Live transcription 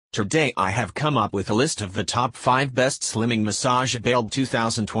Today I have come up with a list of the top 5 best slimming massage belt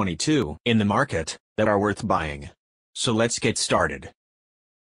 2022 in the market that are worth buying. So let's get started.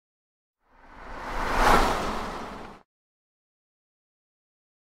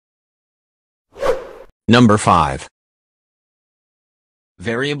 Number 5.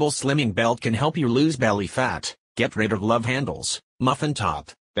 Variable slimming belt can help you lose belly fat, get rid of love handles, muffin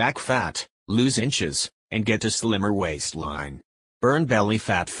top, back fat, lose inches, and get a slimmer waistline. Burn belly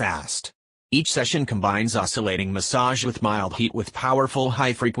fat fast. Each session combines oscillating massage with mild heat with powerful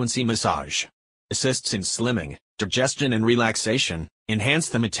high-frequency massage. Assists in slimming, digestion and relaxation, enhance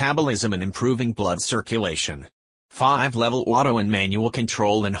the metabolism and improving blood circulation. 5-level auto and manual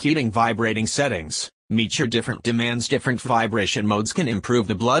control and heating vibrating settings. Meet your different demands. Different vibration modes can improve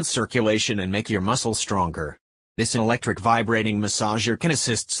the blood circulation and make your muscles stronger. This electric vibrating massager can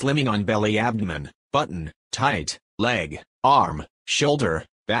assist slimming on belly, abdomen, button, tight, leg, arm, shoulder,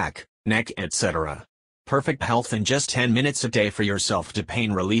 back, neck, etc. Perfect health in just 10 minutes a day for yourself to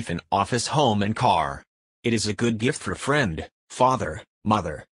pain relief in office, home and car. It is a good gift for friend, father,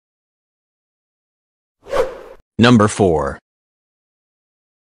 mother. Number 4.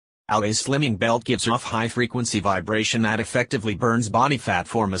 Always Slimming Belt gives off high-frequency vibration that effectively burns body fat.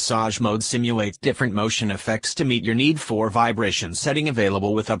 For massage mode simulates different motion effects to meet your need. For vibration setting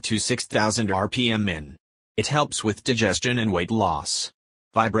available with up to 6,000 RPM in. It helps with digestion and weight loss.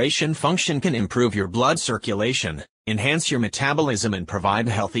 Vibration function can improve your blood circulation, enhance your metabolism and provide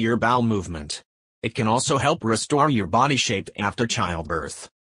healthier bowel movement. It can also help restore your body shape after childbirth.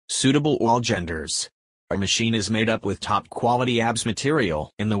 Suitable all genders. Our machine is made up with top-quality abs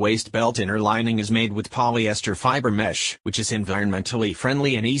material, and the waist belt inner lining is made with polyester fiber mesh, which is environmentally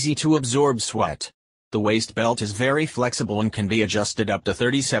friendly and easy to absorb sweat. The waist belt is very flexible and can be adjusted up to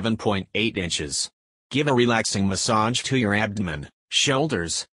 37.8 inches. Give a relaxing massage to your abdomen,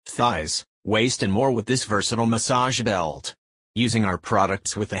 shoulders, thighs, waist and more with this versatile massage belt. Using our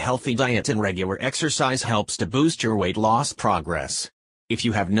products with a healthy diet and regular exercise helps to boost your weight loss progress. If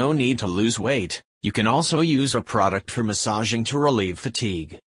you have no need to lose weight, you can also use a product for massaging to relieve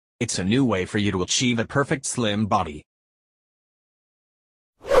fatigue. It's a new way for you to achieve a perfect slim body.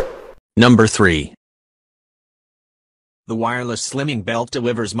 Number 3. The wireless slimming belt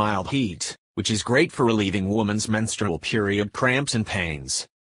delivers mild heat, which is great for relieving women's menstrual period cramps and pains.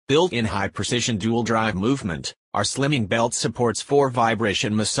 Built-in high-precision dual-drive movement, our slimming belt supports 4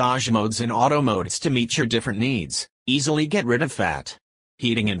 vibration massage modes and auto modes to meet your different needs. Easily get rid of fat.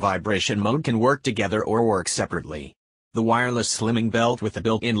 Heating and vibration mode can work together or work separately. The wireless slimming belt with a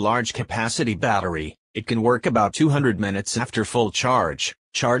built-in large-capacity battery, it can work about 200 minutes after full charge.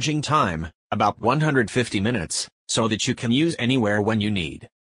 Charging time, about 150 minutes, so that you can use anywhere when you need.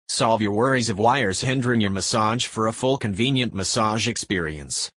 Solve your worries of wires hindering your massage for a full convenient massage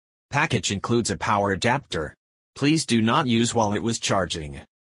experience. Package includes a power adapter. Please do not use while it was charging.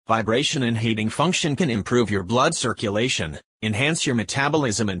 Vibration and heating function can improve your blood circulation, enhance your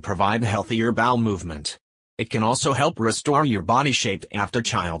metabolism and provide healthier bowel movement. It can also help restore your body shape after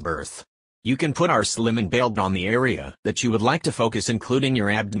childbirth. You can put our slimming belt on the area that you would like to focus, including your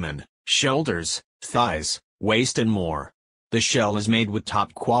abdomen, shoulders, thighs, waist and more. The shell is made with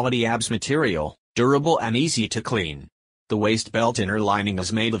top-quality abs material, durable and easy to clean. The waist belt inner lining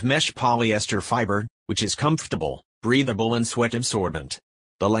is made of mesh polyester fiber, which is comfortable, breathable and sweat absorbent.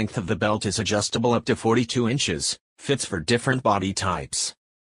 The length of the belt is adjustable up to 42 inches, fits for different body types.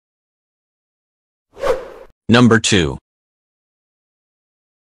 Number 2.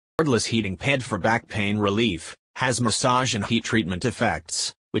 Cordless heating pad for back pain relief, has massage and heat treatment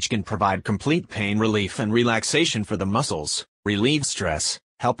effects, which can provide complete pain relief and relaxation for the muscles, relieve stress,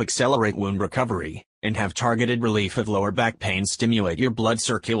 help accelerate wound recovery, and have targeted relief of lower back pain. Stimulate your blood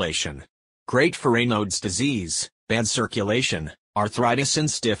circulation. Great for Raynaud's disease, bad circulation, arthritis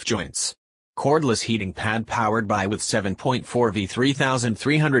and stiff joints. Cordless heating pad powered by with 7.4 V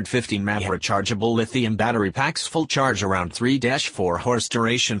 3350 mAh rechargeable lithium battery packs. Full charge around 3-4 horse.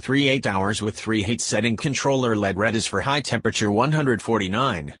 Duration 3-8 hours with 3 heat setting. Controller LED red is for high temperature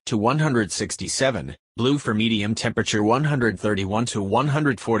 149 to 167, blue for medium temperature 131 to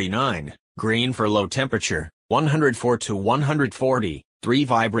 149, green for low temperature 104 to 140. 3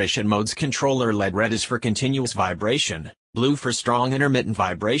 vibration modes. Controller LED red is for continuous vibration, blue for strong intermittent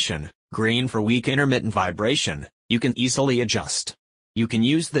vibration, green for weak intermittent vibration. You can easily adjust. You can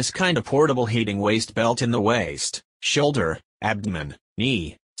use this kind of portable heating waist belt in the waist, shoulder, abdomen,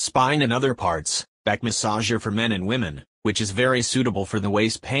 knee, spine and other parts. Back massager for men and women, which is very suitable for the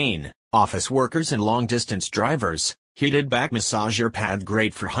waist pain, office workers and long-distance drivers. Heated back massager pad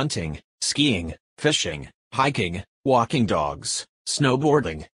great for hunting, skiing, fishing, hiking, walking dogs,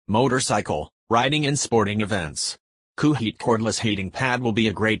 snowboarding, motorcycle, riding and sporting events. CoolHeat Cordless Heating Pad will be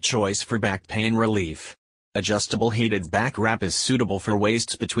a great choice for back pain relief. Adjustable heated back wrap is suitable for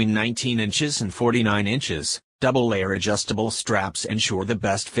waists between 19 inches and 49 inches. Double-layer adjustable straps ensure the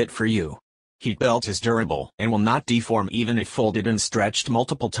best fit for you. Heat belt is durable and will not deform even if folded and stretched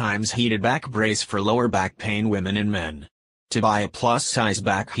multiple times. Heated back brace for lower back pain, women and men. To buy a plus-size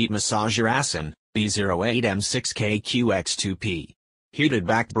back heat massager Asin, B08M6KQX2P. Heated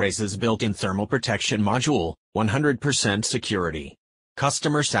back braces built-in thermal protection module, 100% security.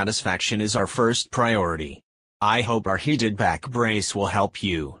 Customer satisfaction is our first priority. I hope our heated back brace will help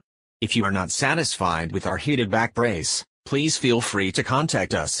you. If you are not satisfied with our heated back brace, please feel free to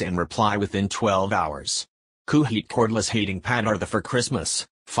contact us and reply within 12 hours. CoolHeat Cordless Heating Pad are for Christmas,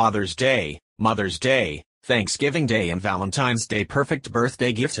 Father's Day, Mother's Day, Thanksgiving Day and Valentine's Day. Perfect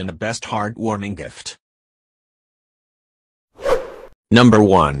birthday gift and a best heartwarming gift. Number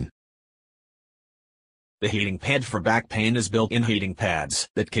 1. The heating pad for back pain is built-in heating pads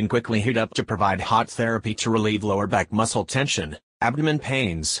that can quickly heat up to provide hot therapy to relieve lower back muscle tension, abdomen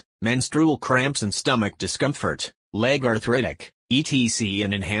pains, menstrual cramps and stomach discomfort, leg arthritic, etc.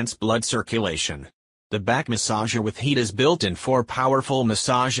 and enhance blood circulation. The back massager with heat is built in 4 powerful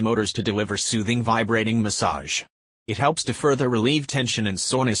massage motors to deliver soothing vibrating massage. It helps to further relieve tension and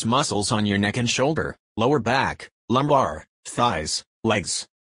soreness muscles on your neck and shoulder, lower back, lumbar, thighs, legs.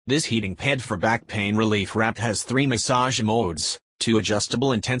 This heating pad for back pain relief wrap has 3 massage modes, 2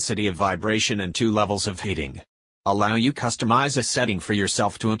 adjustable intensity of vibration and 2 levels of heating. Allow you customize a setting for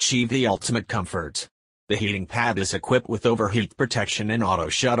yourself to achieve the ultimate comfort. The heating pad is equipped with overheat protection and auto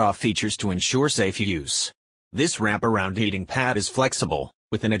shut-off features to ensure safe use. This wraparound heating pad is flexible,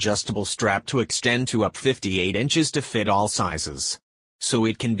 with an adjustable strap to extend to up 58 inches to fit all sizes. So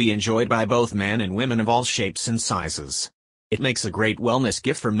it can be enjoyed by both men and women of all shapes and sizes. It makes a great wellness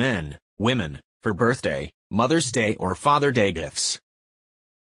gift for men, women, for birthday, Mother's Day or Father's Day gifts.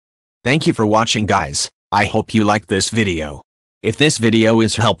 Thank you for watching, guys. I hope you liked this video. If this video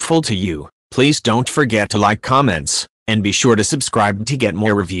is helpful to you, please don't forget to like, comments, and be sure to subscribe to get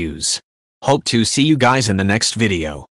more reviews. Hope to see you guys in the next video.